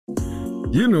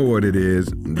You know what it is.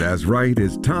 That's right.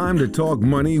 It's time to talk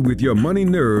money with your money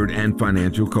nerd and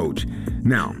financial coach.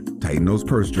 Now, tighten those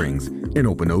purse strings and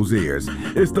open those ears.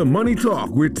 It's the Money Talk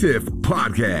with Tiff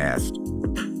podcast.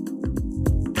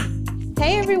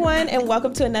 Hey everyone, and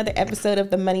welcome to another episode of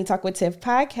the Money Talk with Tiff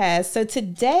podcast. So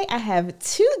today I have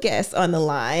two guests on the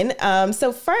line.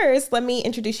 So first, let me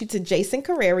introduce you to Jason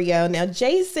Carrerio. Now,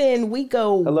 Jason, we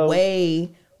go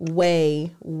way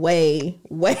back.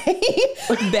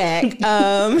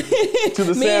 To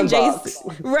the sandbox.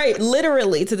 Jason, right,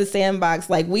 literally to the sandbox.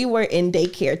 Like we were in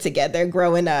daycare together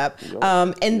growing up.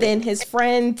 And then his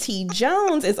friend T.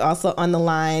 Jones is also on the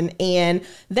line, and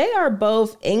they are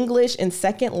both English and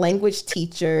second language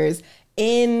teachers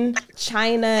in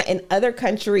China and other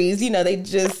countries. You know, they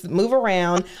just move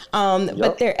around,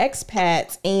 but they're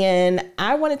expats. And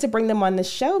I wanted to bring them on the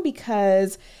show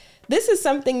because this is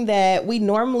something that we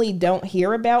normally don't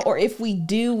hear about, or if we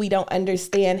do, we don't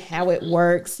understand how it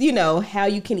works, you know, how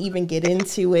you can even get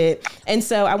into it. And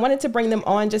so I wanted to bring them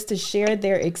on just to share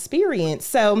their experience.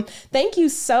 So thank you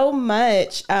so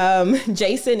much,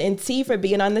 Jason and T, for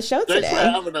being on the show today. Thanks for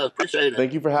having us. Appreciate it.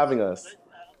 Thank you for having us.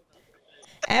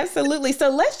 Absolutely. So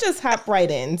let's just hop right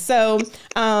in. So,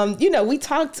 we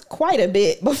talked quite a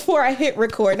bit before I hit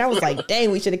record, and I was like, dang,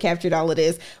 we should have captured all of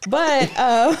this. But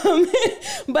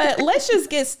let's just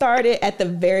get started at the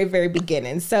very, very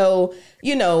beginning. So,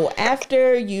 you know,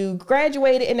 after you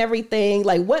graduated and everything,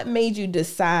 like what made you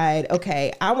decide,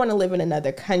 okay, I want to live in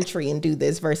another country and do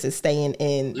this versus staying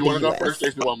in You want to the go US? first,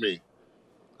 Jason? You want me?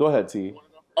 Go ahead, T.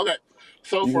 Okay.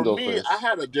 So You for can go me, first. I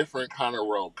had a different kind of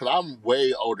role because I'm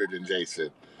way older than Jason.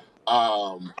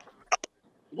 7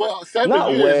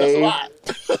 Not years, way. that's a lot.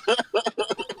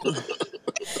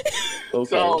 Okay.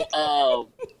 So,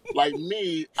 like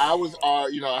me, I was,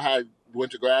 I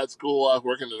went to grad school. I was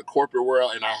working in the corporate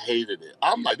world, and I hated it.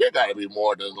 I'm like, there got to be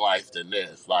more than life than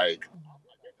this. Like,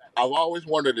 I've always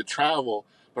wanted to travel,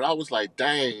 but I was like,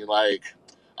 dang, like,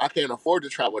 I can't afford to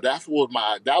travel. That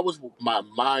was my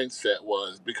mindset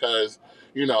was because,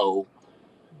 you know,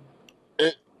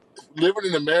 living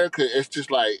in America, it's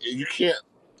just like you can't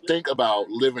think about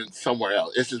living somewhere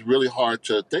else. It's just really hard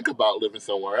to think about living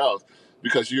somewhere else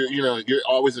because you're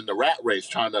always in the rat race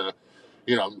trying to,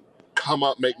 come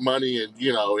up, make money, and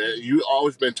you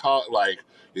always been taught like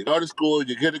you go to school,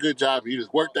 you get a good job, you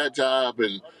just work that job,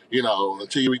 and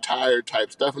until you retire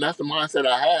type stuff. And that's the mindset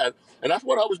I had, and that's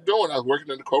what I was doing. I was working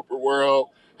in the corporate world,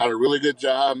 had a really good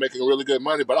job, making really good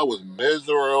money, but I was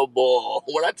miserable.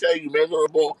 When I tell you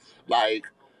miserable, like.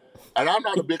 And I'm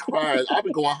not a big crier. I've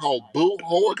been going home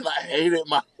boo-hooing because I hated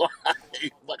my life.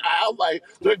 Like I was like,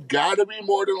 there gotta be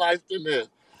more than life than this.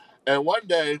 And one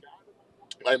day,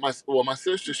 like my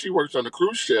sister, she works on a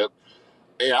cruise ship,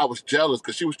 and I was jealous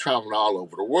because she was traveling all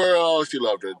over the world. She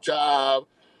loved her job,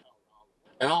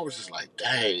 and I was just like,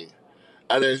 dang.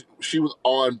 And then she was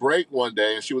on break one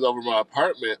day, and she was over in my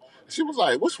apartment. She was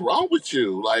like, "What's wrong with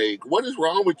you? Like, what is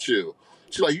wrong with you?"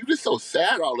 She's like, "You just so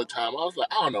sad all the time." I was like,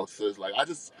 "I don't know, sis. Like, I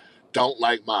just don't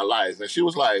like my life." And she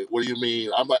was like, "What do you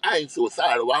mean?" I'm like, "I ain't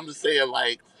suicidal. I'm just saying,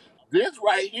 like, this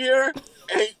right here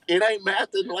ain't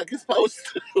mathing like it's supposed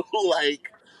to.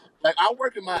 like I'm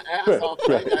working my ass off,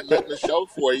 but I ain't got nothing to show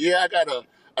for it. Yeah, I got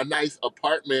a nice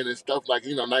apartment and stuff, like,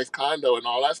 nice condo and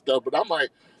all that stuff. But I'm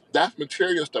like, that's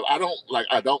material stuff. I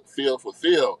don't feel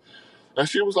fulfilled." And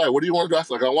she was like, "What do you want to do?" I was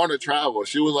like, "I want to travel."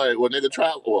 She was like, "Well, nigga,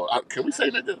 travel." Well, can we say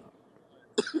nigga?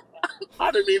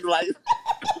 I didn't mean to, like,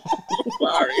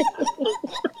 sorry.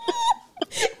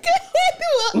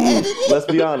 Let's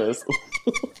be honest.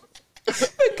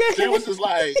 She was just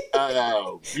like,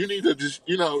 you need to just,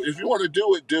 if you want to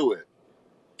do it, do it.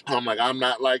 I'm like, I'm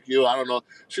not like you. I don't know.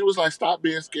 She was like, stop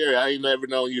being scary. I ain't never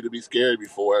known you to be scary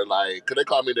before. Like, because they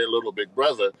call me their little big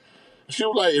brother. She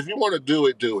was like, if you want to do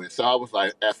it, do it. So I was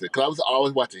like, F it. Because I was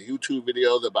always watching YouTube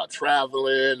videos about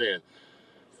traveling.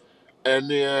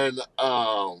 And then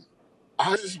I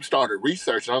just started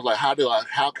researching. I was like, I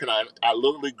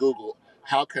literally Googled,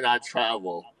 how can I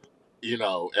travel,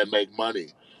 and make money?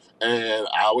 And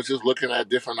I was just looking at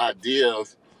different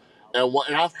ideas. And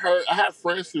I had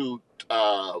friends who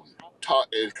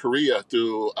taught in Korea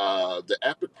through the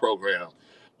EPIC program.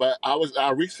 But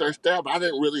I researched that, but I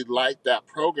didn't really like that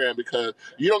program because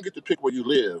you don't get to pick where you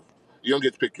live. You don't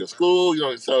get to pick your school.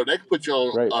 So they can put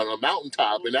you Right. on a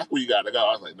mountaintop, and that's where you got to go.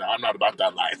 I was like, no, I'm not about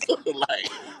that life. Like,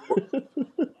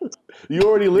 You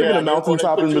already live in a they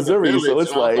mountaintop put in you in the Missouri, village, so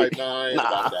it's and I was like, no, I ain't nah.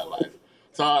 about that life.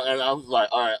 So and I was like,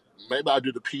 all right, maybe I'll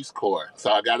do the Peace Corps.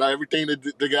 So I got everything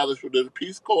together for the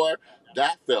Peace Corps.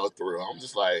 That fell through. I'm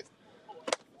just like,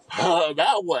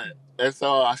 that what? And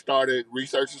so I started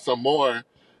researching some more,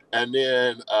 and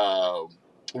then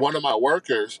one of my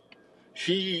workers,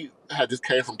 he had just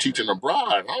came from teaching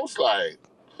abroad. And I was like,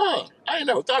 I ain't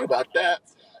never thought about that.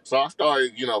 So I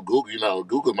started,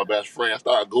 Googling my best friend. I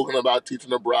started Googling about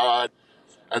teaching abroad.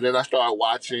 And then I started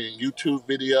watching YouTube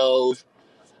videos.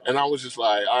 And I was just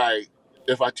like, all right,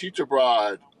 if I teach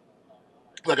abroad,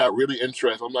 I got really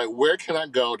interested. I'm like, where can I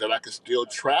go that I can still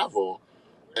travel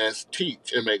and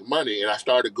teach and make money? And I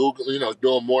started Googling,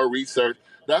 doing more research.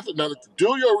 That's another,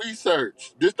 do your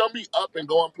research. Just don't be up and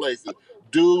going places.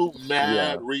 Do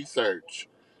mad research.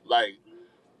 Like,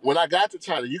 when I got to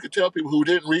China, you could tell people who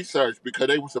didn't research because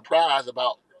they were surprised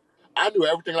about, I knew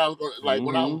everything I was going to, like,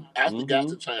 when I actually got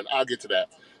to China, I'll get to that.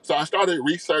 So I started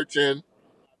researching,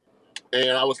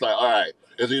 and I was like, all right,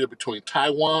 it's either between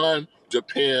Taiwan,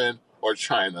 Japan, or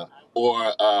China,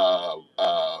 or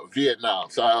Vietnam.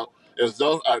 So it was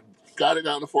those, I got it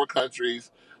down to 4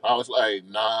 countries. I was like,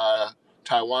 nah,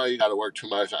 Taiwan, you got to work too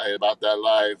much. I ain't about that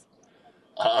life.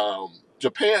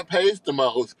 Japan pays the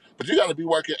most, but you got to be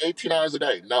working 18 hours a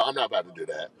day. No, I'm not about to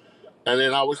do that. And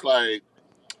then I was like,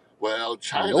 well,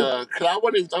 China,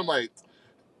 I'm like,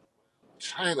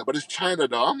 China, but it's China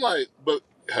though. I'm like, but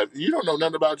you don't know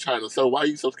nothing about China, so why are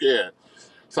you so scared?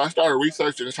 So I started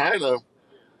researching China,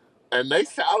 and their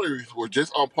salaries were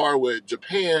just on par with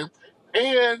Japan,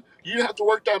 and you didn't have to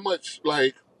work that much.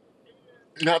 Like,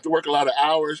 you didn't have to work a lot of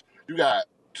hours. You got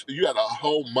a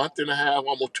whole month and a half,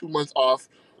 almost 2 months off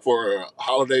for a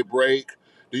holiday break.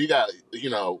 Then you got,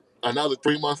 another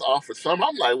 3 months off for summer.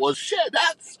 I'm like, well, shit,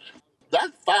 that's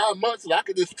 5 months and I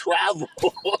could just travel.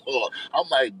 I'm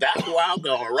like, that's where I'm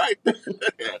going right there.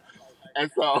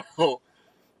 And so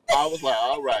I was like,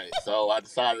 all right. So I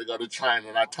decided to go to China,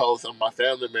 and I told some of my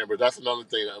family members. That's another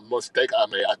thing, a mistake I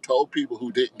made. I told people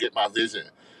who didn't get my vision,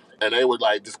 and they were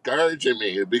like discouraging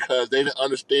me because they didn't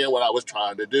understand what I was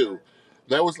trying to do.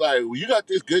 They was like, well, you got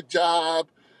this good job.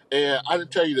 And I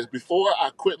didn't tell you this. Before I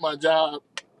quit my job,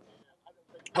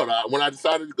 when I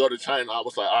decided to go to China, I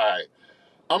was like, all right,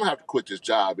 I'm going to have to quit this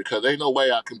job because ain't no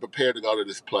way I can prepare to go to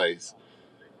this place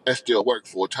and still work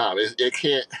full time. It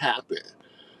can't happen.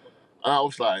 And I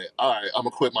was like, all right, I'm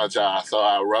going to quit my job. So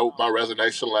I wrote my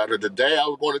resignation letter. The day I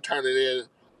was going to turn it in,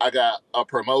 I got a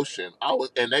promotion.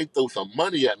 And they threw some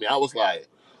money at me. I was like,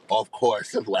 of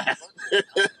course, and laughed.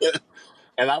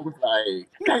 And I was like,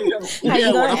 damn, How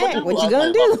you gonna act? What you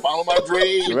gonna do? I'm gonna follow my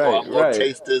dreams, or I'm gonna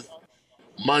chase this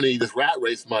money, this rat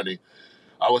race money.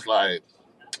 I was like,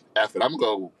 F it, I'm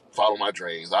gonna follow my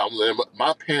dreams.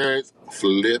 My parents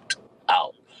flipped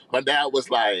out. My dad was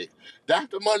like,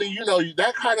 that's the money,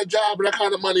 that kind of job and that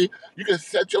kind of money, you can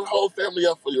set your whole family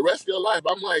up for the rest of your life.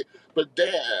 I'm like, but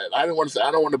Dad, I don't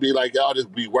want to be like, y'all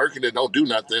just be working and don't do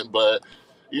nothing. But,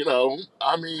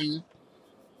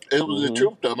 it was the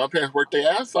truth though. My parents worked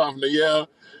their ass off, and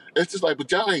it's just like,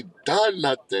 but y'all ain't done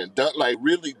nothing,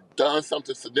 really done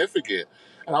something significant.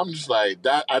 And I'm just like,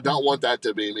 that. I don't want that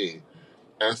to be me.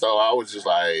 And so I was just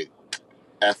like,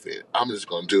 F it, I'm just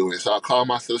gonna do it. So I called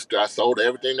my sister. I sold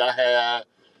everything I had,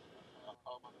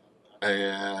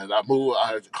 and I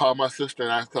called my sister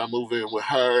and asked, could I move in with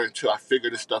her until I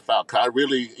figured this stuff out? Cause I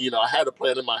really, I had a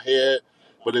plan in my head,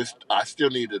 but I still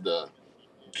needed to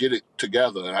get it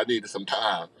together, and I needed some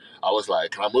time. I was like,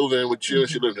 can I move in with you? And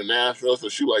she lived in Nashville, so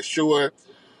she was like, sure.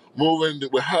 Moving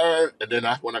with her, and then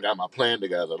that's when I got my plan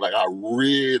together. Like, I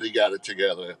really got it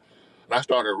together. And I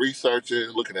started researching,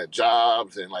 looking at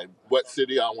jobs, and like what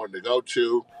city I wanted to go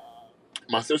to.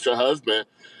 My sister's husband,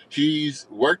 he's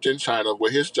worked in China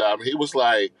with his job, and he was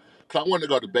like, cause I wanted to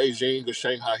go to Beijing or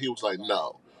Shanghai. He was like,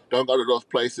 no, don't go to those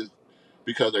places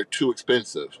because they're too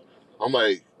expensive. I'm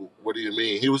like, what do you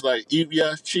mean? He was like,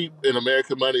 yeah, it's cheap in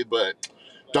American money, but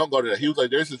don't go to that. He was like,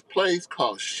 there's this place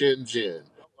called Shenzhen.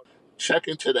 Check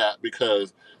into that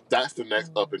because that's the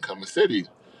next up-and-coming city.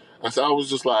 And so I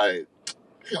was just like,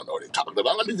 you don't know what they're talking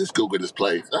about. Let me just Google this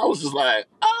place. And I was just like,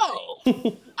 oh,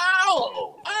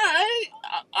 all right.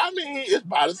 I mean, it's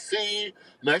by the sea,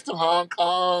 next to Hong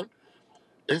Kong.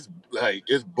 It's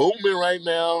booming right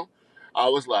now. I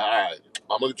was like, all right,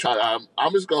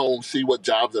 I'm just going to see what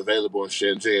jobs are available in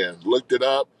Shenzhen. Looked it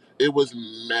up. It was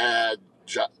mad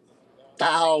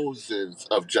thousands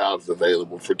of jobs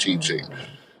available for teaching.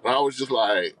 And I was just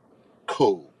like,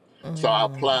 cool. So I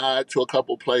applied to a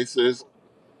couple places.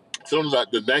 As soon as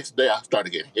the next day, I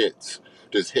started getting hits.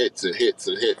 Just hits and hits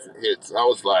and hits and hits. And I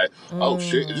was like, oh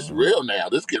shit, this is real now.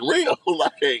 This is getting real.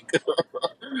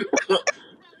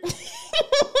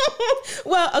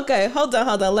 Well, okay, hold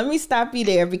on. Let me stop you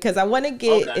there because I want to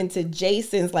get into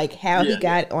Jason's, how he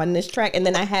got on this track. And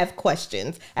then I have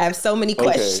questions. I have so many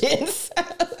questions.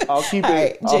 I'll keep it.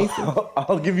 Right, Jason.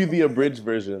 I'll give you the abridged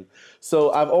version.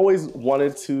 So I've always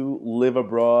wanted to live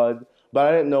abroad, but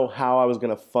I didn't know how I was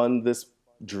going to fund this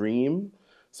dream.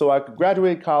 So I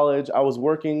graduated college. I was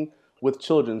working with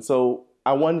children. So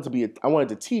I wanted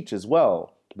to teach as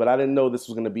well, but I didn't know this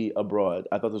was going to be abroad.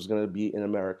 I thought this was going to be in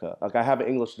America. Like I have an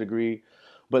English degree,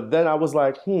 but then I was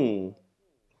like,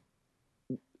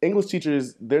 English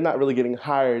teachers, they're not really getting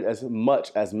hired as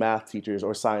much as math teachers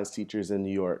or science teachers in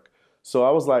New York. So I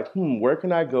was like, where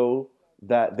can I go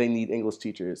that they need English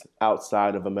teachers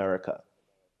outside of America?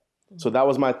 So that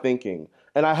was my thinking.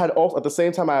 And I had also, at the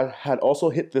same time, I had also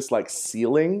hit this like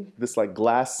ceiling, this like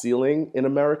glass ceiling in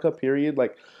America, period.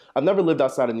 Like I've never lived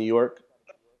outside of New York.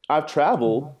 I've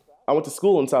traveled. I went to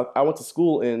school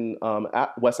in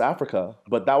West Africa,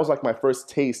 but that was like my first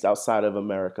taste outside of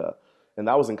America. And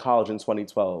that was in college in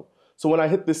 2012. So when I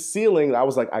hit this ceiling, I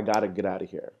was like, I gotta get out of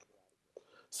here.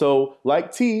 So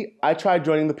like T, I tried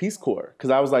joining the Peace Corps because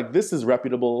I was like, this is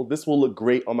reputable. This will look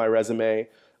great on my resume.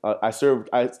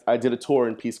 I did a tour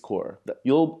in Peace Corps.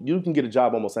 You can get a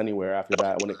job almost anywhere after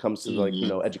that when it comes to like,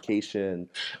 education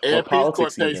and or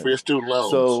politics. Peace Corps pays for your student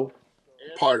loans. So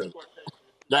part of it.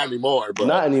 Not anymore, but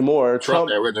not anymore. Trump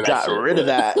got rid of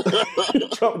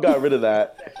that. Trump got rid of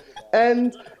that.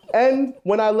 And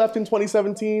when I left in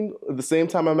 2017, the same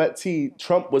time I met T,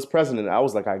 Trump was president. I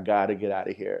was like, I gotta get out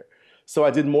of here. So I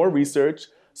did more research.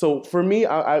 So for me,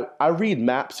 I read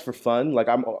maps for fun. Like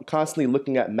I'm constantly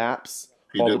looking at maps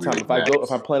all the time.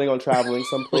 If I'm planning on traveling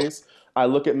someplace, I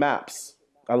look at maps.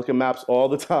 I look at maps all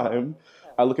the time.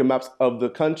 I look at maps of the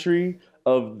country,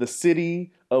 of the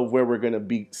city, of where we're going to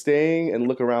be staying, and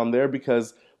look around there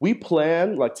because we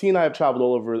plan, like T and I have traveled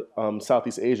all over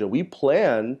Southeast Asia. We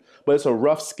plan, but it's a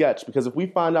rough sketch because if we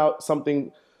find out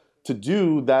something to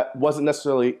do that wasn't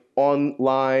necessarily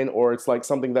online or it's like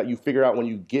something that you figure out when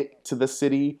you get to the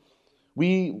city,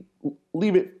 we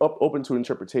leave it open to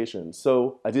interpretation.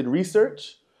 So I did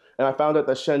research and I found out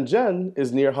that Shenzhen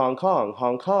is near Hong Kong.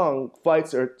 Hong Kong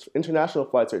international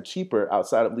flights are cheaper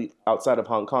outside of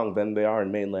Hong Kong than they are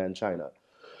in mainland China.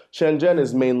 Shenzhen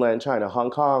is mainland China.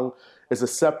 Hong Kong is a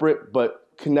separate but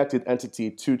connected entity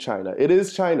to China. It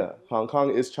is China. Hong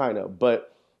Kong is China,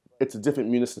 but it's a different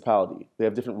municipality. They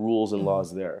have different rules and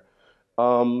laws there.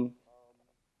 So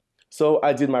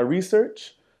I did my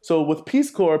research. So with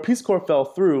Peace Corps fell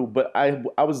through, but I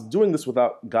was doing this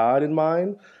without God in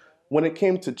mind. When it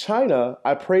came to China,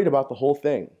 I prayed about the whole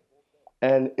thing.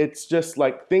 And it's just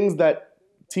like things that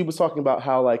T was talking about,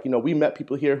 how like, we met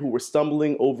people here who were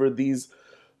stumbling over these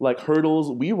like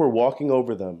hurdles. We were walking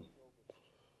over them.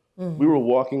 We were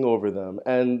walking over them,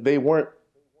 and they weren't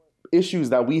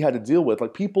issues that we had to deal with.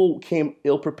 Like people came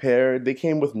ill prepared. They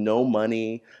came with no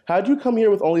money. How'd you come here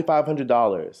with only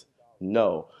 $500?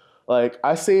 No. Like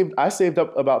I saved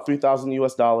up about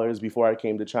 $3,000 before I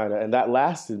came to China, and that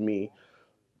lasted me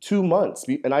 2 months.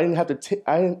 And I didn't have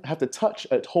to touch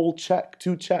a whole check,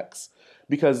 2 checks,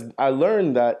 because I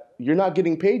learned that you're not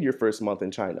getting paid your first month in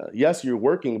China. Yes, you're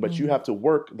working, but you have to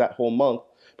work that whole month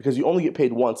because you only get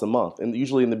paid once a month, and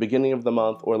usually in the beginning of the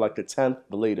month or like the 10th,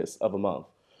 the latest of a month.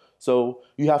 So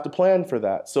you have to plan for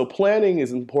that. So planning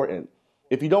is important.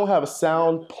 If you don't have a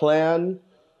sound plan,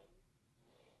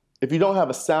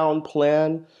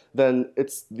 then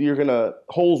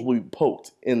holes will be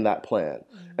poked in that plan.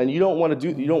 And you don't want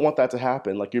that to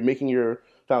happen. Like you're making your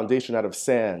foundation out of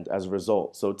sand as a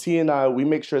result. So T and I, we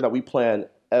make sure that we plan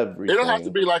everything. It don't have to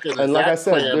be like an and like I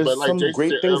said, plan, there's but like some Jason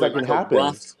great said things earlier, that can like happen. a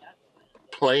rough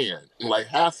plan. Like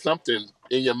have something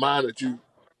in your mind that you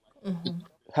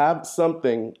have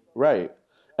something, right.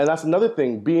 And that's another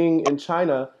thing. Being in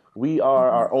China, we are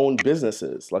our own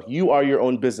businesses. Like you are your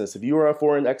own business. If you are a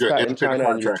foreign expat in China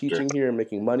and you're teaching here and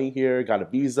making money here, got a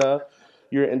visa,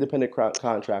 you're an independent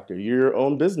contractor. You're your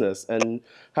own business. And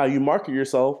how you market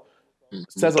yourself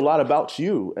says a lot about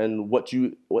you and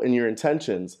your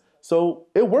intentions. So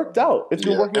it worked out. It's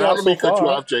been working out so far. Let me cut you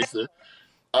off, Jason.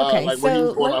 Okay, like when he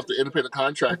was going off the independent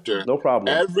contractor, no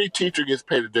problem. Every teacher gets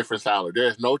paid a different salary.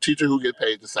 There's no teacher who gets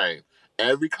paid the same.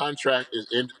 Every contract is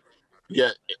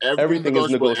everything is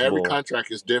negotiable. Every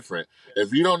contract is different.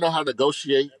 If you don't know how to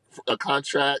negotiate a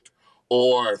contract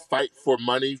or fight for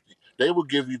money, they will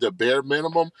give you the bare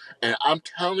minimum. And I'm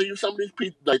telling you, some of these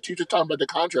people, like teachers talking about the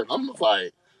contract, I'm just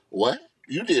like, what?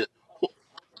 You did?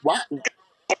 What?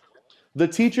 The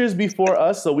teachers before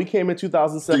us, so we came in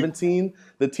 2017.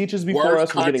 The teachers before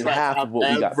us were getting half of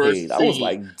what we got paid. I was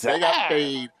like, damn. They got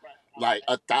paid like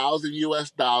 $1,000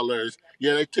 US.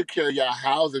 Yeah, they took care of your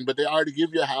housing, but they already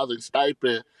give you a housing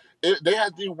stipend. They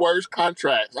had the worst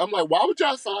contracts. I'm like, why would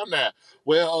y'all sign that?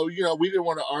 Well, we didn't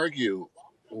want to argue.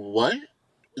 What?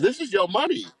 This is your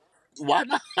money. Why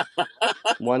not?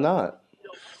 Why not?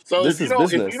 So This is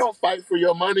if you business. don't fight for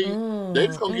your money, they're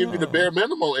just gonna give you the bare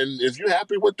minimum, and if you're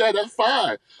happy with that, that's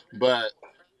fine. But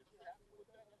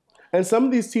And some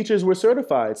of these teachers were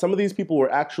certified. Some of these people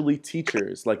were actually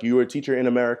teachers. Like you were a teacher in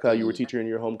America, you were a teacher in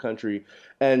your home country,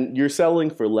 and you're selling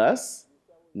for less?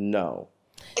 No.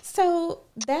 So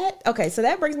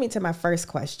that brings me to my first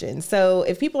question. So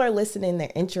if people are listening,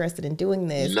 they're interested in doing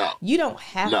this, no, you don't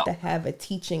have no, to have a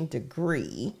teaching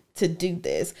degree to do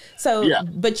this. So, yeah.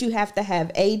 but you have to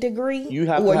have a degree, You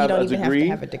have or to you have don't a even have to degree,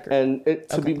 have a degree. and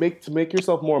to make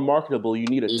yourself more marketable, you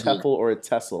need a hmm TEFL or a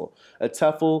TESOL. A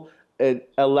TEFL,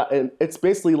 it's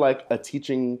basically like a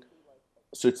teaching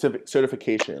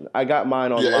certification. I got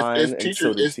mine Yeah, online, and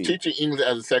so did it's T. teaching English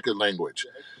as a second language.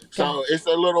 So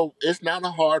Gotcha. it's not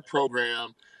a hard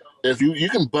program. If you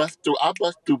can I bust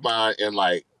through mine in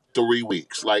like 3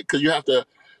 weeks, like because you have to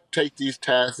take these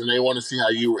tests, and they want to see how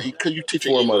you were because you're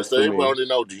teaching Four English, months so for they me. want to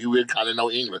know, do you really kind of know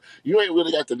English? You ain't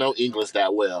really got to know English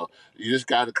that well. You just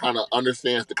got to kind of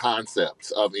understand the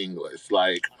concepts of English,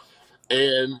 like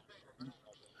and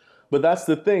But that's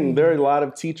the thing. There are a Mhm. lot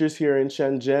of teachers here in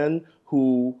Shenzhen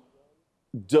who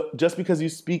just because you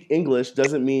speak English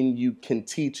doesn't mean you can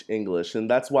teach English, and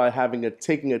that's why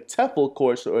taking a TEFL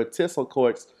course or a TESOL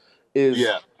course is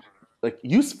yeah. like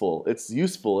useful. It's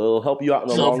useful. It'll help you out in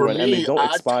the So long for run, and they me, don't I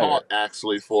taught expire.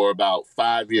 actually for about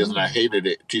 5 years, and I Mm. hated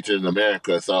it teaching in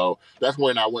America. So that's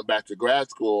when I went back to grad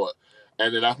school,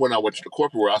 and then that's when I went to the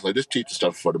corporate world. I was like, this teaching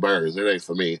stuff is for the birds. It ain't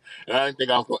for me, and I didn't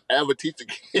think I was gonna ever teach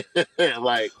again.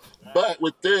 Like, but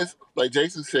with this, like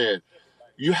Jason said,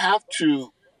 you have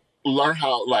to learn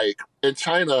how. Like in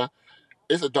China,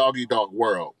 it's a dog eat dog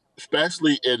world,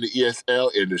 especially in the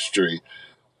ESL industry.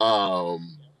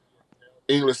 Um,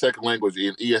 English second language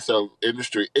in ESL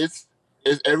industry, it's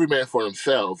every man for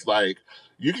themselves. Like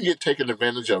you can get taken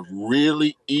advantage of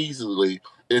really easily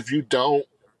if you don't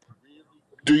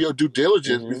do your due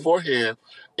diligence Hmm. beforehand,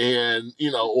 and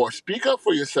or speak up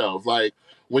for yourself. Like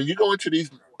when you go into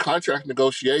these contract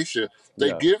negotiations, they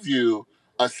Yeah. give you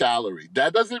a salary.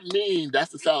 That doesn't mean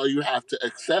that's the salary you have to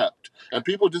accept, and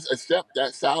people just accept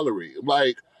that salary.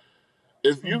 Like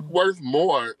if you Mm. worth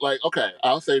more, like okay,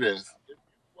 I'll say this: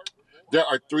 there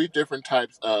are three different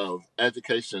types of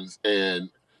educations and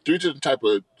three different type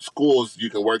of schools you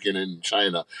can work in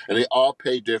China, and they all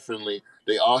pay differently.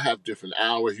 They all have different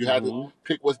hours. You have to Hmm.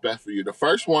 pick what's best for you. The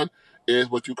first one is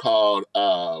what you call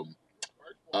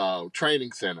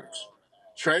training centers.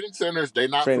 Training centers, they're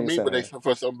not for Training me, but they center.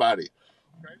 for somebody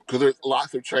because there's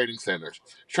lots of training centers.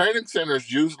 Training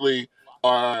centers usually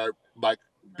are like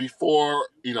before,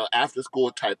 after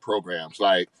school type programs.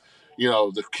 Like,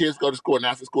 the kids go to school, and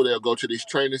after school they'll go to these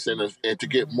training centers and to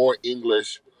get more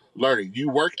English learning. You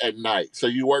work at night, so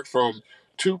you work from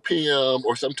 2 p.m.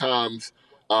 or sometimes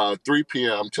 3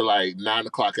 p.m. to like 9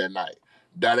 o'clock at night.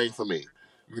 That ain't for me.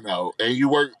 And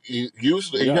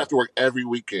usually, and you Yeah. have to work every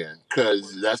weekend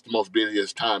because that's the most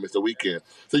busiest time. It's the weekend,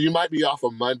 so you might be off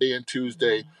on Monday and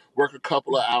Tuesday, work a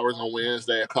couple of hours on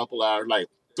Wednesday, a couple hours, like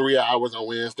 3 hours on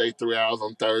Wednesday, 3 hours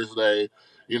on Thursday,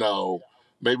 you know,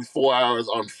 maybe 4 hours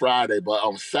on Friday. But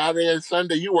on Saturday and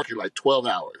Sunday, you're working like 12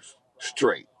 hours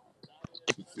straight.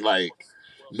 Like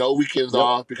no weekends Yep.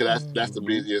 off because that's the Hmm.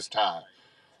 busiest time.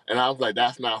 And I was like,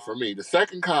 that's not for me. The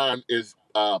second kind is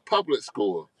public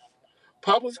school.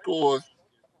 Public schools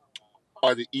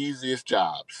are the easiest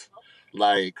jobs.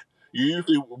 Like you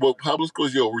usually with public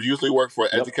schools, you'll usually work for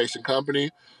an Yep. education company,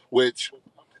 which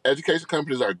education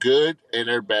companies are good and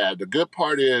they're bad. The good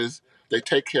part is they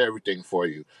take care of everything for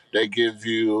you. They give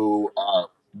you,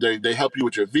 they help you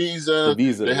with your The visa.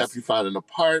 They help you visas. find an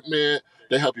apartment.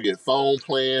 They help you get phone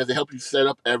plans. They help you set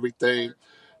up everything.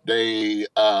 They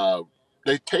uh,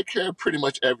 they take care of pretty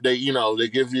much every day.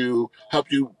 They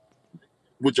help you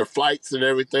with your flights and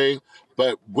everything.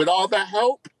 But with all that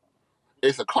help,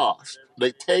 it's a cost.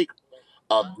 They take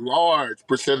a large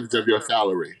percentage of your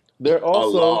salary. They're A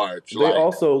also large, they like.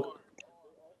 also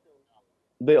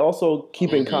they also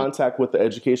keep in hmm contact with the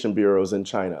education bureaus in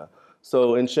China.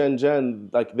 So in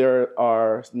Shenzhen, like there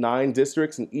are 9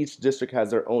 districts, and each district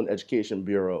has their own education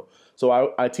bureau.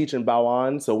 So I teach in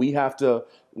Bao'an, so we have to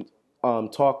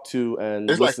talk to and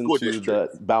It's like listen school to the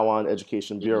districts. Bao'an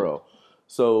Education hmm Bureau.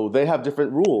 So they have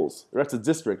different rules. That's a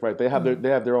district, right? Mm. They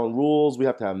have their own rules. We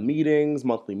have to have meetings,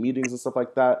 monthly meetings, and stuff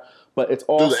like that. But it's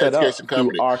all Through the set education up through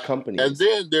company. our And companies.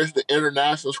 then there's the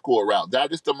international school route.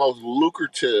 That is the most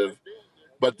lucrative,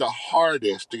 but the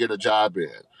hardest to get a job in.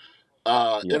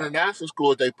 Yeah, International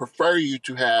schools, they prefer you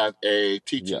to have a yeah,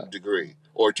 teaching degree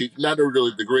or not a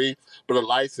really degree, but a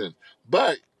license.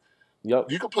 But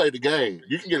yep. you can play the game.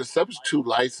 You can get a substitute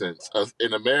license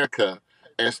in America,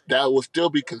 and that will still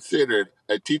be considered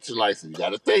a teaching license. You got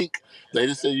to think. They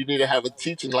just say you need to have a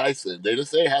teaching license. They didn't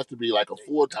say it has to be like a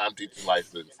full-time teaching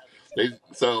license.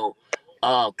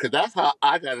 Because that's how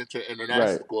I got into international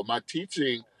Right. school. My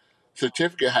teaching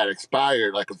certificate had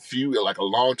expired like a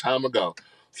long time ago.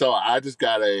 So I just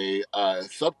got a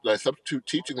substitute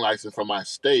teaching license from my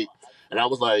state. And I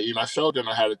was like, I showed them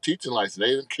I had a teaching license.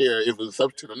 They didn't care if it was a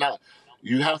substitute or not.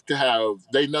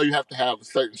 They know you have to have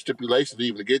certain stipulations to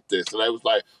even get this. So they was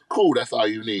like, cool, that's all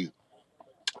you need.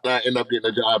 And I ended up getting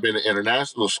a job in an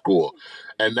international school.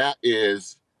 And that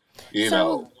is,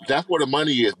 that's where the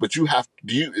money is. But you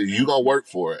gonna work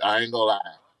for it. I ain't gonna lie.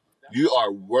 You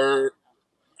are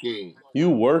working. You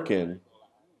working.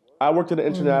 I worked at an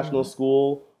international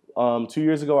school. 2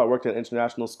 years ago, I worked at an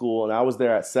international school, and I was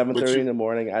there at 7:30 in the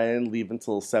morning. I didn't leave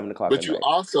until 7 o'clock. But you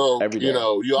also, every day.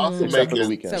 You also Except for the making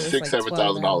weekend. So it's like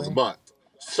 $6,000-$7,000 a month.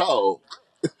 So,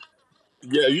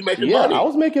 yeah, you making Yeah, money. I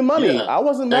was making money. Yeah. I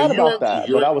wasn't mad about that,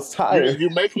 but I was tired. You're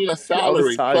making a I was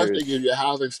salary, plus tired. they give you a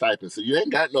housing stipend. So you ain't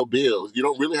got no bills. You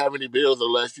don't really have any bills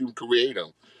unless you create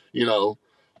them.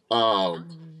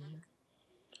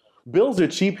 Bills are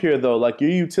cheap here, though. Like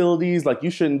your utilities, like you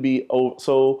shouldn't be.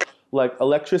 So, like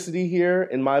electricity here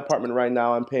in my apartment right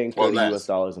now, I'm paying $30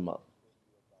 US a month.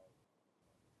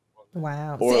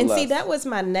 Wow. Or And less. see, that was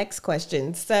my next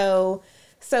question. So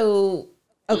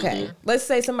okay, let's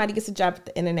say somebody gets a job at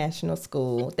the international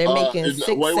school. They're making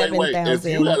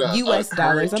 $7,000 US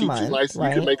dollars a month, license, right?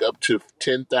 You can make up to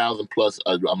 $10,000 plus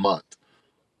a month.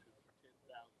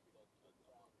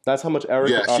 That's how much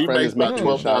Eric, Yeah, our she friend, makes is about making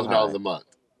in $12,000 Shanghai. a month.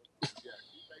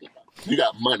 You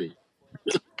got money.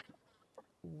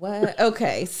 What?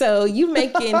 Okay, so you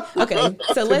making okay?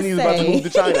 So let's Tiffany's about to say move to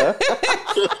China.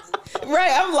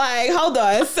 right. I'm like, hold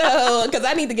on. So because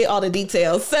I need to get all the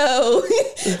details. So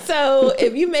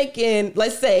if you making,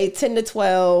 let's say 10 to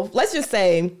 12, let's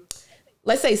say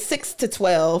 6 to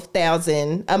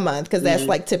 12,000 a month, because that's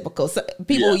like typical. So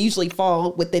people usually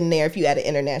fall within there if you at an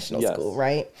international school,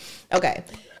 right? Okay.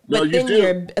 No, but you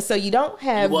then do. so you don't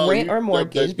have rent or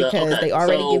mortgage because they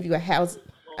already give you a house.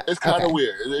 It's kind of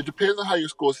weird. It depends on how your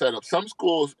school set up. Some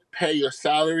schools pay your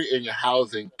salary and your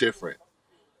housing different.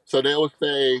 So they will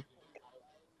say,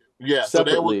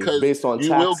 Separately, based on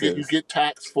taxes. You get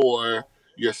taxed for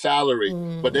your salary,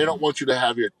 but they don't want you to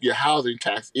have your housing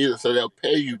tax either. So they'll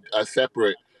pay you a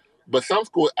separate. But some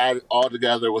schools added all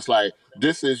together was like,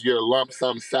 this is your lump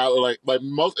sum salary. Like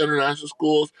most international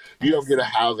schools, you don't get a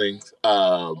housing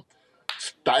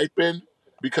stipend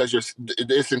because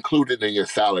it's included in your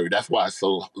salary. That's why it's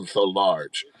so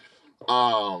large.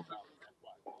 Gotcha.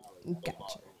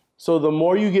 So the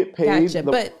more you get paid, Gotcha.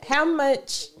 But how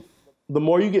much? The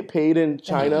more you get paid in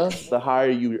China, the higher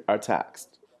you are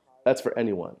taxed. That's for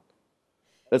anyone.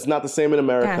 That's not the same in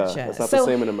America. Gotcha. That's not the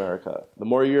same in America. The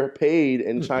more you're paid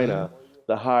in China,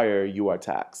 the higher you are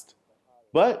taxed.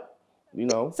 But,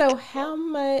 So how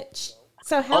much?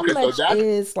 So how much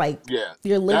is like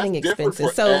your living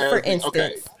expenses? So for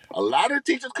instance, a lot of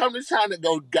teachers come to China and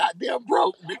go goddamn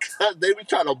broke because they be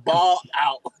trying to ball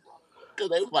out. Because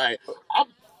they like,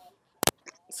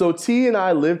 So T and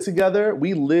I lived together.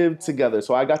 We lived together.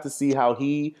 So I got to see how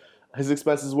his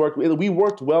expenses worked. We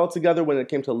worked well together when it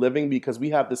came to living because we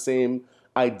have the same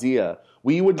idea.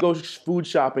 We would go food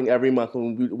shopping every month,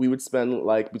 and we would spend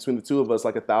like between the two of us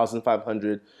like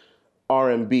 1,500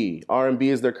 RMB. RMB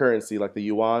is their currency, like the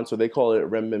yuan, so they call it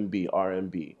renminbi,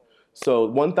 RMB. So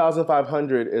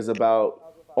 1,500 is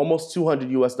about almost $200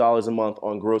 US a month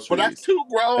on groceries. But that's two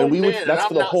grown men. That's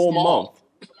for the whole month.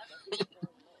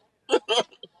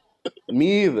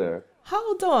 Me either.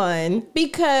 hold on,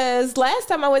 because last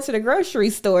time I went to the grocery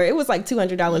store, it was like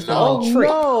 $200 for the whole trip.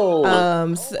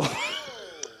 No. So,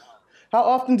 How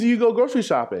often do you go grocery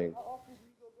shopping?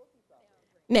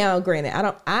 now, granted,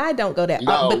 I don't go that,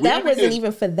 No, but that wasn't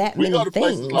even for that many go to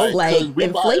places things. like- Like 'cause we buy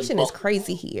inflation in is bulk.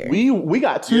 crazy here. We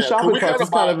got two shopping carts. It's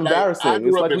kind of I embarrassing. grew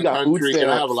It's up like in we the got food country and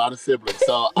I have a stamps. lot of siblings,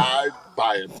 so I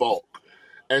buy in bulk.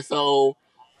 And so,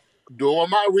 doing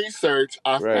my research,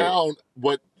 I Right. found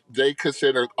what they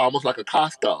consider almost like a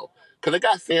Costco, because they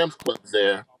got Sam's Clubs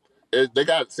there. They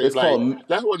got It's called-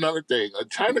 that's one another thing.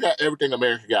 China got everything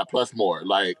America got plus more.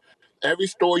 Like every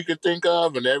store you could think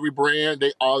of and every brand,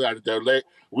 they all got it there. Like,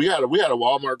 we had a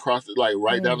Walmart across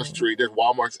right down the street. There's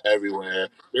Walmarts everywhere.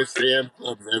 There's Sam's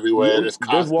Clubs everywhere. There's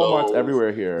Costco. There's Walmarts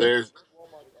everywhere here. There's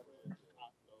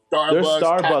There's Starbucks,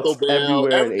 Taco Starbucks Bell,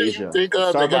 everywhere in everything Asia. you think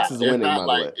of, they Starbucks got. is It's winning, not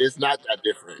by the way. it's not that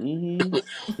different.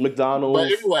 McDonald's.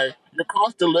 But anyway, your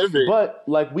cost of living. But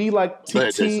like we like Go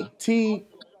ahead, Jason. T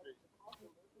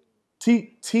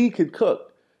could cook.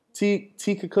 T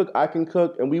could cook, I can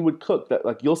cook, and we would cook that.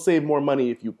 Like you'll save more money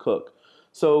if you cook.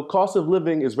 So cost of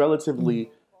living is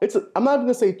relatively. I'm not even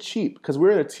gonna say cheap because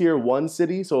we're in a tier 1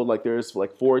 city. So like there's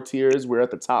like 4 tiers. We're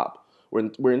at the top. We're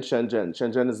in Shenzhen.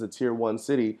 Shenzhen is a tier 1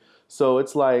 city. So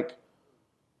it's like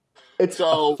it's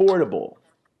affordable.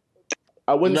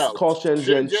 I wouldn't call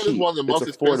Shenzhen cheap. Is one of the most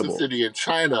expensive city in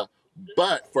China,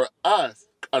 but for us,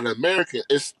 an American,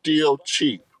 it's still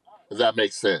cheap. Does that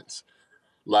make sense?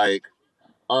 Like,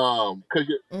 cause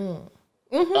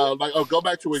go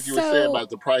back to what you were saying about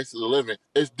the price of the living.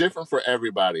 It's different for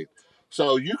everybody.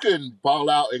 So you can ball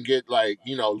out and get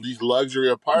these luxury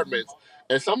apartments,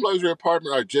 and some luxury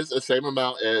apartments are just the same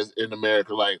amount as in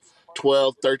America, like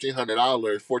 $1,200,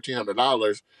 $1,300,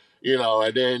 $1,400.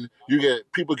 And then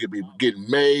people could be getting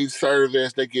maid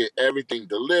service, they get everything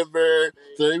delivered.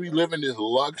 So they be living this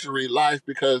luxury life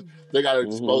because they got a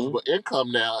disposable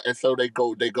income now, and so they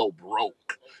go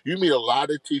broke. You meet a lot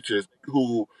of teachers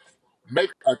who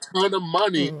make a ton of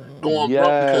money going broke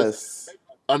because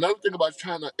another thing about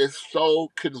China is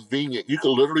so convenient. You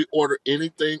can literally order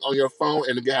anything on your phone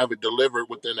and have it delivered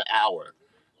within an hour.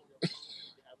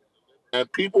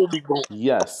 And people be going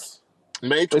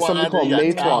Meituan, it's something called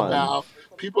Meituan.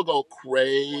 People go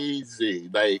crazy.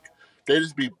 Like they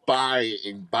just be buying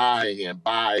and buying and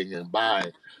buying and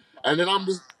buying. And then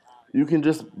you can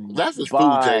just that's just food,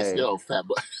 JCL, fat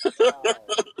boy.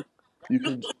 You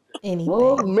can anything.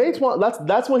 Well, Meituan,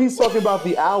 that's what he's talking about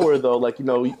the hour though. Like,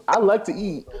 I like to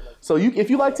eat. So if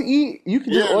you like to eat, you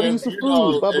can just order you some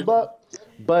food, blah blah blah.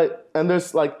 But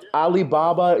there's like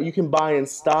Alibaba, you can buy in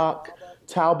stock.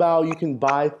 Taobao, you can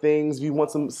buy things. If you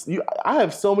want I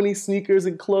have so many sneakers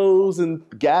and clothes and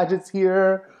gadgets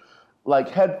here, like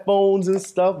headphones and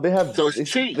stuff.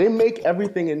 They make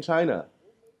everything in China.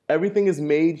 Everything is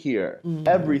made here.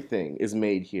 Everything is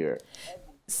made here.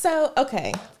 So,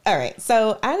 okay. All right.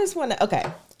 So I just want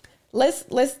to, let's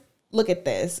look at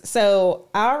this. So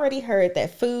I already heard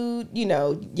that food,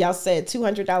 y'all said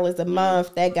 $200 a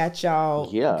month. That got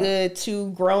y'all good.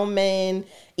 2 grown men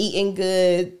eating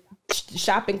good,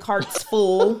 shopping carts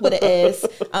full with an S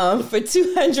for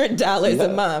 $200 a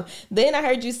month. Then I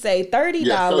heard you say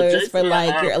 $30 for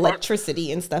like your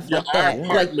electricity and stuff like that.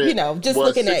 Like, just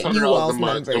looking at you all's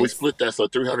numbers. And we split that, so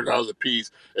 $300 a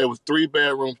piece. It was 3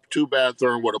 bedrooms, 2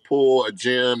 bathrooms with a pool, a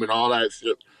gym, and all that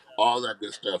shit, all that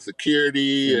good stuff.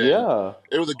 Security. And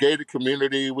it was a gated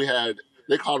community.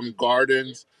 They called them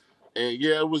gardens. And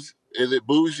is it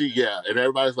bougie? Yeah. And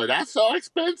everybody's like, that's so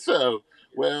expensive.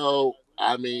 Well,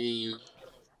 I mean,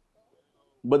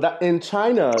 but that in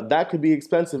China, that could be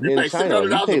expensive. In China,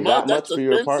 you pay that much for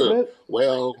your apartment.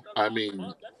 Well, I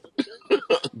mean,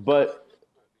 but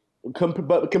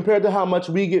compared to how much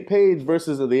we get paid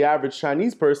versus the average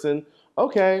Chinese person,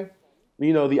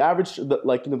 the average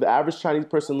Chinese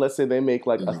person, let's say they make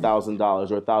like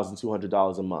 $1,000 or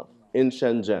 $1,200 a month in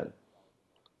Shenzhen,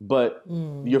 but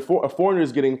a foreigner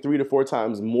is getting 3 to 4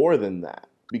 times more than that.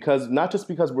 Because not just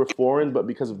because we're foreign, but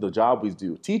because of the job we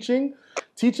do. Teaching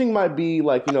might be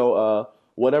like,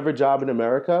 whatever job in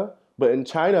America, but in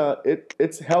China,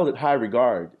 it's held at high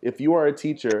regard. If you are a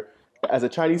teacher, as a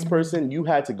Chinese person, you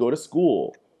had to go to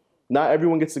school. Not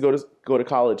everyone gets to go to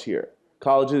college here.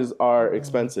 Colleges are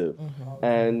expensive,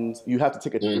 and you have to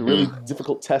take a really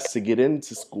difficult test to get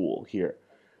into school here.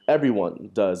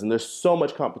 Everyone does, and there's so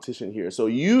much competition here. So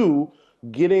you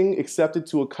getting accepted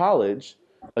to a college,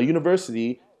 a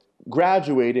university,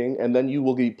 graduating, and then you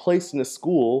will be placed in a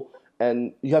school,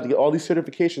 and you have to get all these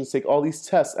certifications, take all these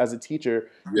tests as a teacher.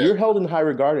 You're held in high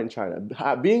regard in China.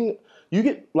 You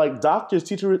get like doctors.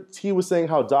 Teacher T was saying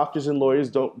how doctors and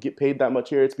lawyers don't get paid that much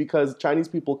here. It's because Chinese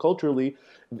people culturally,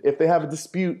 if they have a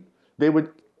dispute, they would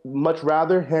much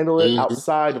rather handle it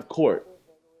outside of court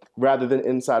rather than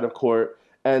inside of court.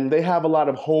 And they have a lot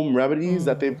of home remedies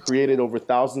that they've created over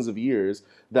thousands of years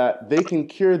that they can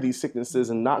cure these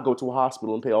sicknesses and not go to a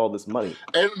hospital and pay all this money.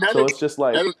 So it's just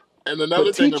like... And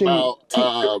another thing about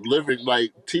living,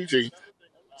 like teaching,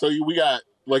 so we got,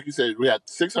 like you said, we had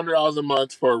 $600 a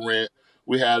month for rent.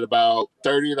 We had about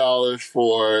 $30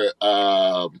 for,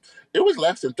 it was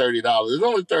less than $30. It was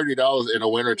only $30 in the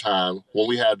wintertime when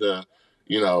we had to,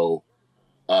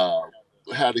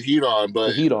 had the heat on,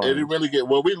 but it didn't really get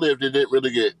where we lived. It didn't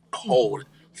really get cold.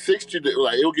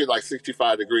 It would get like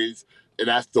 65 degrees, and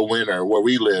that's the winter where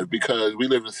we live because we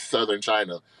live in southern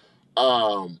China.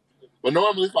 But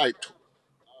normally it's like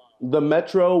the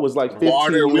metro was like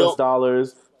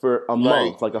 $15 for a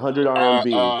month, like 100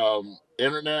 RMB.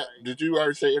 Internet? Did you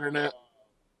already say internet?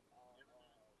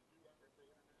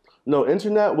 No,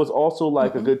 internet was also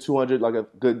like a good 200, like a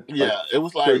good it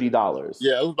was like $30.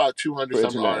 Yeah, it was about 200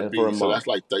 something RMB. So that's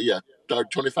like $25,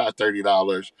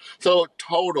 $30. So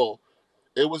total,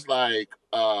 it was like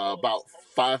about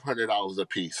 $500 a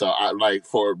piece. So I like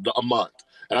for a month,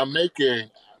 and I'm making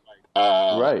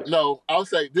Right. no, I'll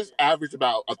say this average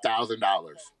about $1,000.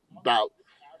 About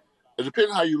it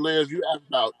depends how you live. You have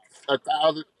about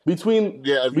 1,000. Between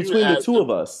Yeah, if you the add two of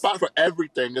us. about for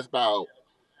everything, it's about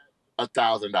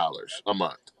 $1,000 a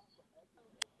month.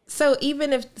 So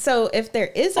if there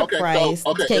is a Okay, price,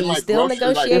 so okay, can in you like still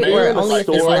grocery, like negotiate, If you're or in a only if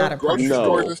it's store, not a grocery price?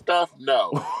 stores No. and stuff,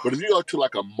 no. But if you go to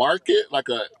like a market, like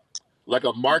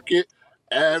a market,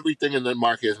 everything in the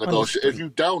market is On the negotiable. If street. you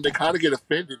don't, they kind of get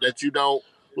offended that you don't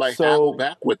like have So,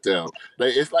 back with them.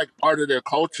 It's like part of their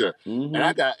culture. mhm,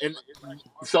 And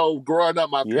so growing up,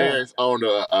 my yeah. parents owned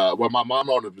my mom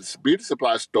owned a beauty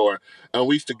supply store, and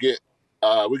we used to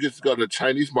we used to go to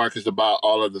Chinese markets to buy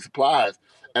all of the supplies,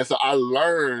 and so I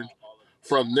learned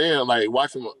from them, like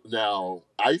watching now.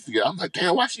 I'm like,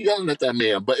 damn, why she yelling at that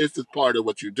man? But it's just part of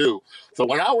what you do. So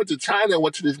when I went to China and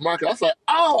went to this market, I was like,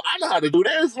 oh, I know how to do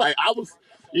this. Like I was,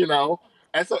 you know,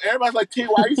 and so everybody's like, T,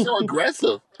 why are you so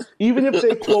aggressive? Even if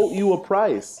they quote you a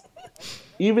price,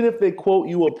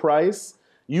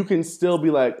 you can still be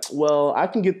like, well, I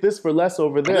can get this for less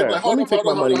over And they're there. like, Let me take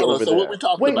my money hold on. over So what we there.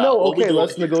 talking Wait, about? no, What we okay, doing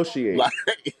let's here? negotiate. Like,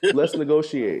 Let's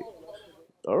negotiate.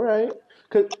 All right.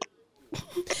 'Cause-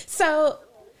 So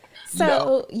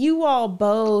no, you all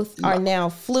both are now I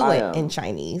fluent in am.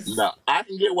 Chinese. no, I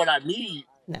can get what I need.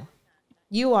 No,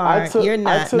 you are. You're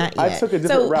not. Not I yet. took a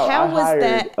different So route. how I was hired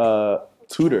that? a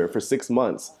tutor for 6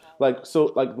 months.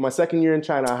 Like my second year in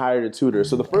China, I hired a tutor.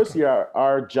 So the first year,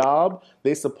 our job,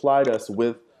 they supplied us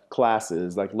with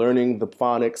classes, like learning the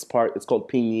phonics part. It's called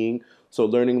pinyin. So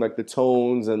learning like the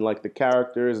tones and like the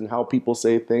characters and how people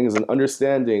say things and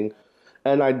understanding.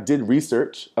 And I did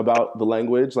research about the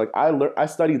language. Like I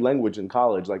studied language in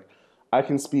college. Like I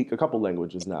can speak a couple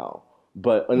languages now,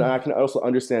 and I can also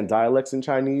understand dialects in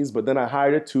Chinese. But then I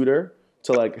hired a tutor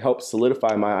to like help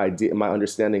solidify my idea, my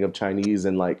understanding of Chinese,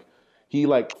 and like he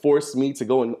like forced me to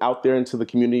go out there into the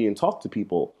community and talk to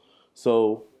people.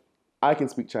 So I can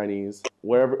speak Chinese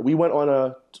wherever we went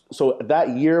on so that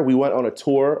year we went on a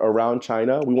tour around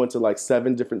China. We went to like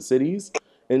 7 different cities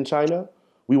in China.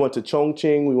 We went to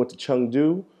Chongqing, we went to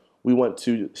Chengdu, we went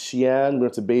to Xi'an, we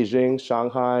went to Beijing,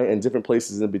 Shanghai, and different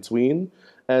places in between.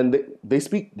 And they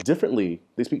speak differently.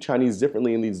 They speak Chinese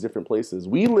differently in these different places.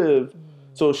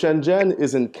 So Shenzhen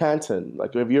is in Canton.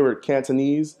 Like if you're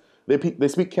Cantonese, they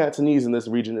speak Cantonese in this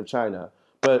region of China,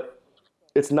 but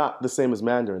it's not the same as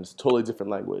Mandarin. It's a totally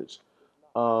different language.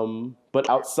 But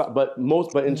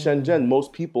in Shenzhen,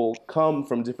 most people come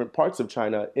from different parts of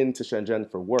China into Shenzhen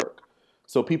for work.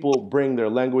 So people bring their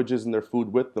languages and their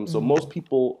food with them. So most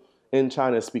people in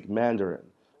China speak Mandarin.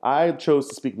 I chose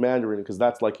to speak Mandarin because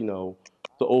that's like, the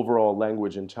overall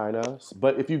language in China.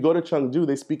 But if you go to Chengdu,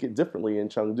 they speak it differently in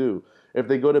Chengdu. If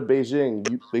they go to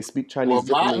Beijing, they speak Chinese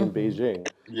differently in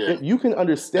Beijing. Yeah, You can and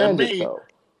understand it me, though.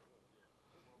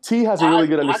 T has a really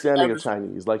good I can understanding of understand.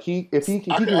 Chinese. Like if he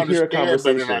I can can hear a understand better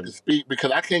than I can conversation. speak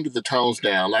because I can't get the tones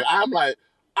down. Like I'm like,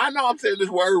 I know I'm saying this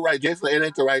word right, just like it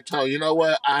ain't the right tone. You know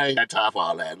what? I ain't got time for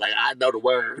all that. Like I know the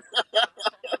word.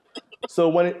 So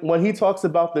when he talks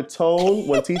about the tone,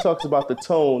 when T talks about the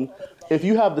tone, if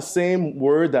you have the same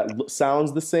word that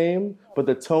sounds the same, but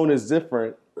the tone is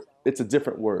different, it's a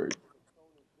different word.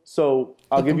 So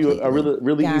I'll give you a Completely. really,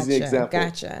 really easy Gotcha. example.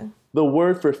 Gotcha. The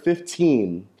word for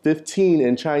 15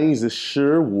 in Chinese is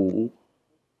 15,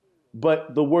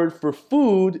 but the word for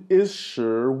food is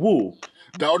 15.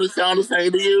 Don't it sound the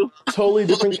same to you? Totally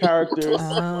different characters.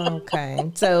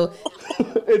 Okay. So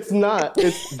It's not.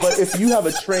 But if you have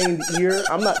a trained ear,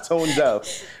 I'm not tone deaf.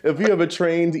 If you have a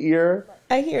trained ear,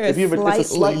 I hear it's a slight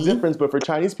slightly. difference. But for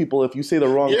Chinese people, if you say the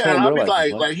wrong Yeah, and tone, I'll they're be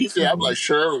like, like, "What? he said, I'm like,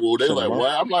 sure. Well, they're like, Shema?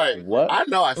 what? I'm like, What? I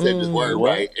know I said this word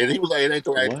right, What? and he was like, it ain't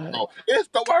the right What?" tone. It's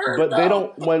the word But they though.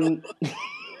 don't when.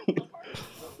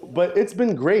 But it's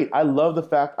been great. I love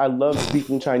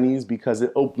speaking Chinese because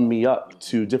it opened me up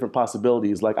to different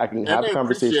possibilities. Like I can And have they appreciate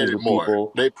conversations it with more.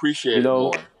 people. They appreciate You it know,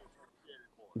 more.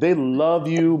 they love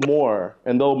you more,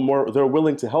 and they're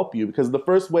willing to help you because the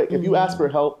first way, if you ask for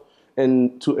help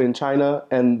in China,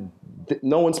 and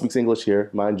no one speaks English here,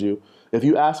 mind you. If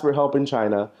you ask for help in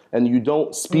China and you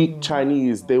don't speak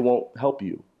Chinese, they won't help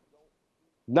you.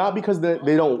 Not because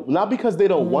they don't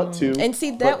want to, And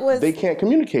see, but they can't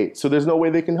communicate. So there's no way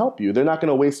they can help you. They're not going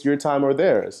to waste your time or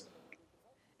theirs.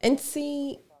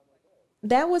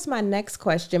 That was my next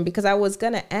question, because I was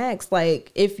going to ask,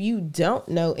 like, if you don't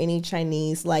know any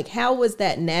Chinese, like, how was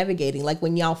that navigating? Like,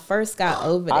 when y'all first got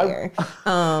over there,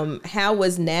 how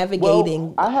was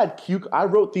navigating? Well, I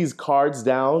wrote these cards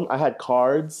down. I had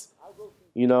cards,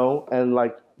 and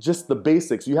like just the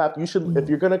basics. If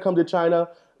you're going to come to China,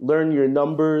 learn your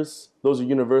numbers. Those are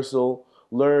universal.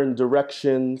 Learn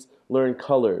directions, learn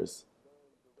colors.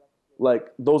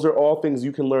 Like, those are all things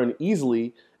you can learn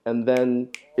easily, and then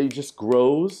it just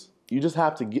grows. You just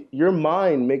have to get, your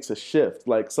mind makes a shift,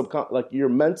 like your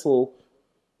mental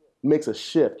makes a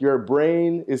shift. Your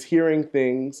brain is hearing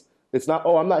things. It's not,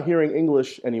 oh, I'm not hearing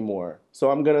English anymore,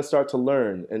 so I'm gonna start to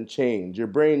learn and change. Your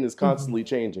brain is constantly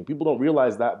changing. People don't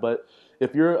realize that, but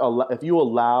if you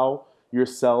allow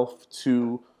yourself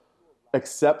to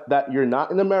accept that you're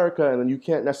not in America and then you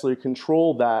can't necessarily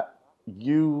control that,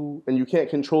 you can't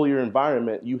control your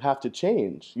environment, you have to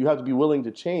change. You have to be willing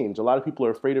to change. A lot of people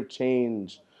are afraid of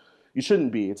change. You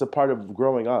shouldn't be. It's a part of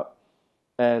growing up.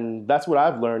 And that's what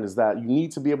I've learned, is that you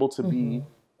need to be able to be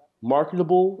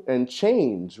marketable and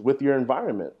change with your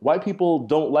environment. White people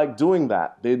don't like doing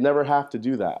that. They never have to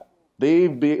do that.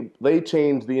 They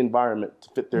change the environment to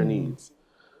fit their needs.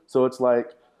 So it's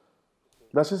like,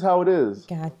 that's just how it is.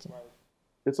 Gotcha.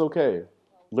 It's okay.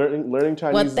 Learning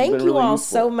Chinese. Well, thank you really all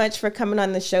useful. so much for coming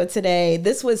on the show today.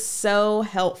 This was so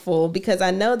helpful, because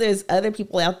I know there's other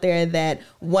people out there that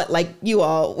want, like you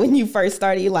all, when you first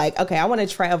started, you're like, okay, I want to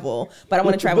travel, but I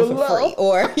want to travel for free.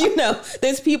 Or,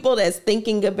 there's people that's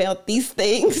thinking about these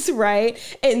things, right?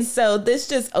 And so this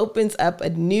just opens up a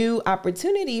new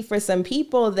opportunity for some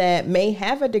people that may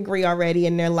have a degree already,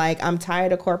 and they're like, I'm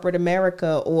tired of corporate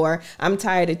America, or I'm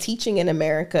tired of teaching in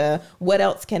America. What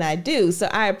else can I do? So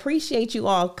I appreciate you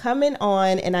all coming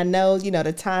on, and I know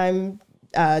the time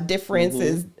difference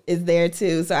is there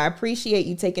too, so I appreciate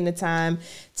you taking the time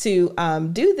to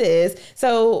do this.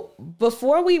 So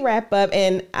before we wrap up,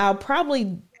 and I'll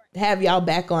probably have y'all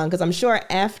back on, because I'm sure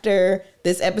after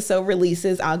this episode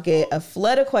releases I'll get a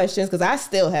flood of questions, because I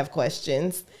still have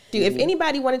questions. If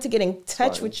anybody wanted to get in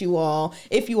touch with you all,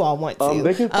 if you all want to,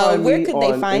 they can find where me could on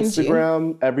they find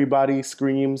Instagram, you? Everybody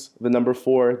Screams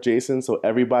 4 Jason. So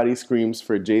Everybody Screams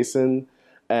for Jason.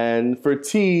 And for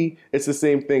T, it's the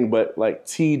same thing, but like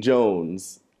T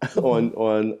Jones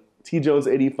on T Jones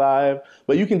 85.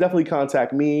 But you can definitely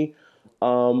contact me.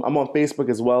 I'm on Facebook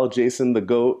as well, Jason the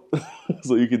Goat.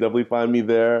 So you can definitely find me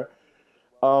there.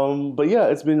 But yeah,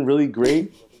 it's been really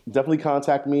great. Definitely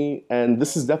contact me. And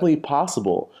this is definitely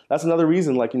possible. That's another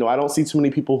reason, I don't see too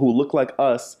many people who look like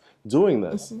us doing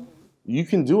this. You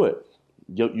can do it.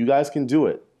 You guys can do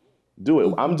it. Do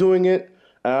it. I'm doing it.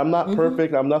 And I'm not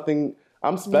perfect. I'm nothing.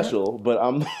 I'm special, but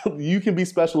you can be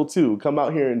special too. Come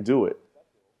out here and do it.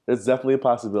 It's definitely a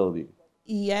possibility.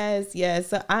 Yes.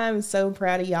 So I'm so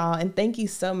proud of y'all, and thank you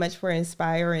so much for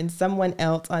inspiring someone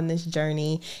else on this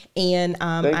journey. And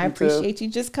I appreciate you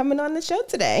just coming on the show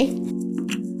today.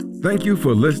 Thank you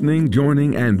for listening,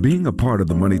 joining, and being a part of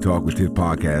the Money Talk with Tiff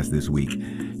podcast this week.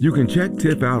 You can check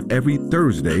Tiff out every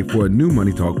Thursday for a new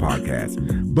Money Talk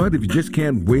podcast. But if you just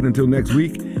can't wait until next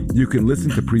week, you can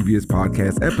listen to previous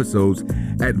podcast episodes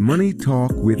at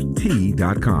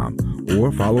moneytalkwitht.com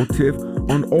or follow Tiff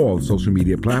on all social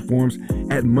media platforms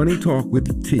at Money Talk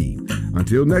with T.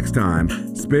 Until next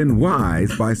time, spend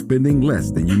wise by spending less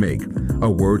than you make. A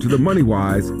word to the money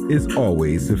wise is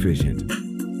always sufficient.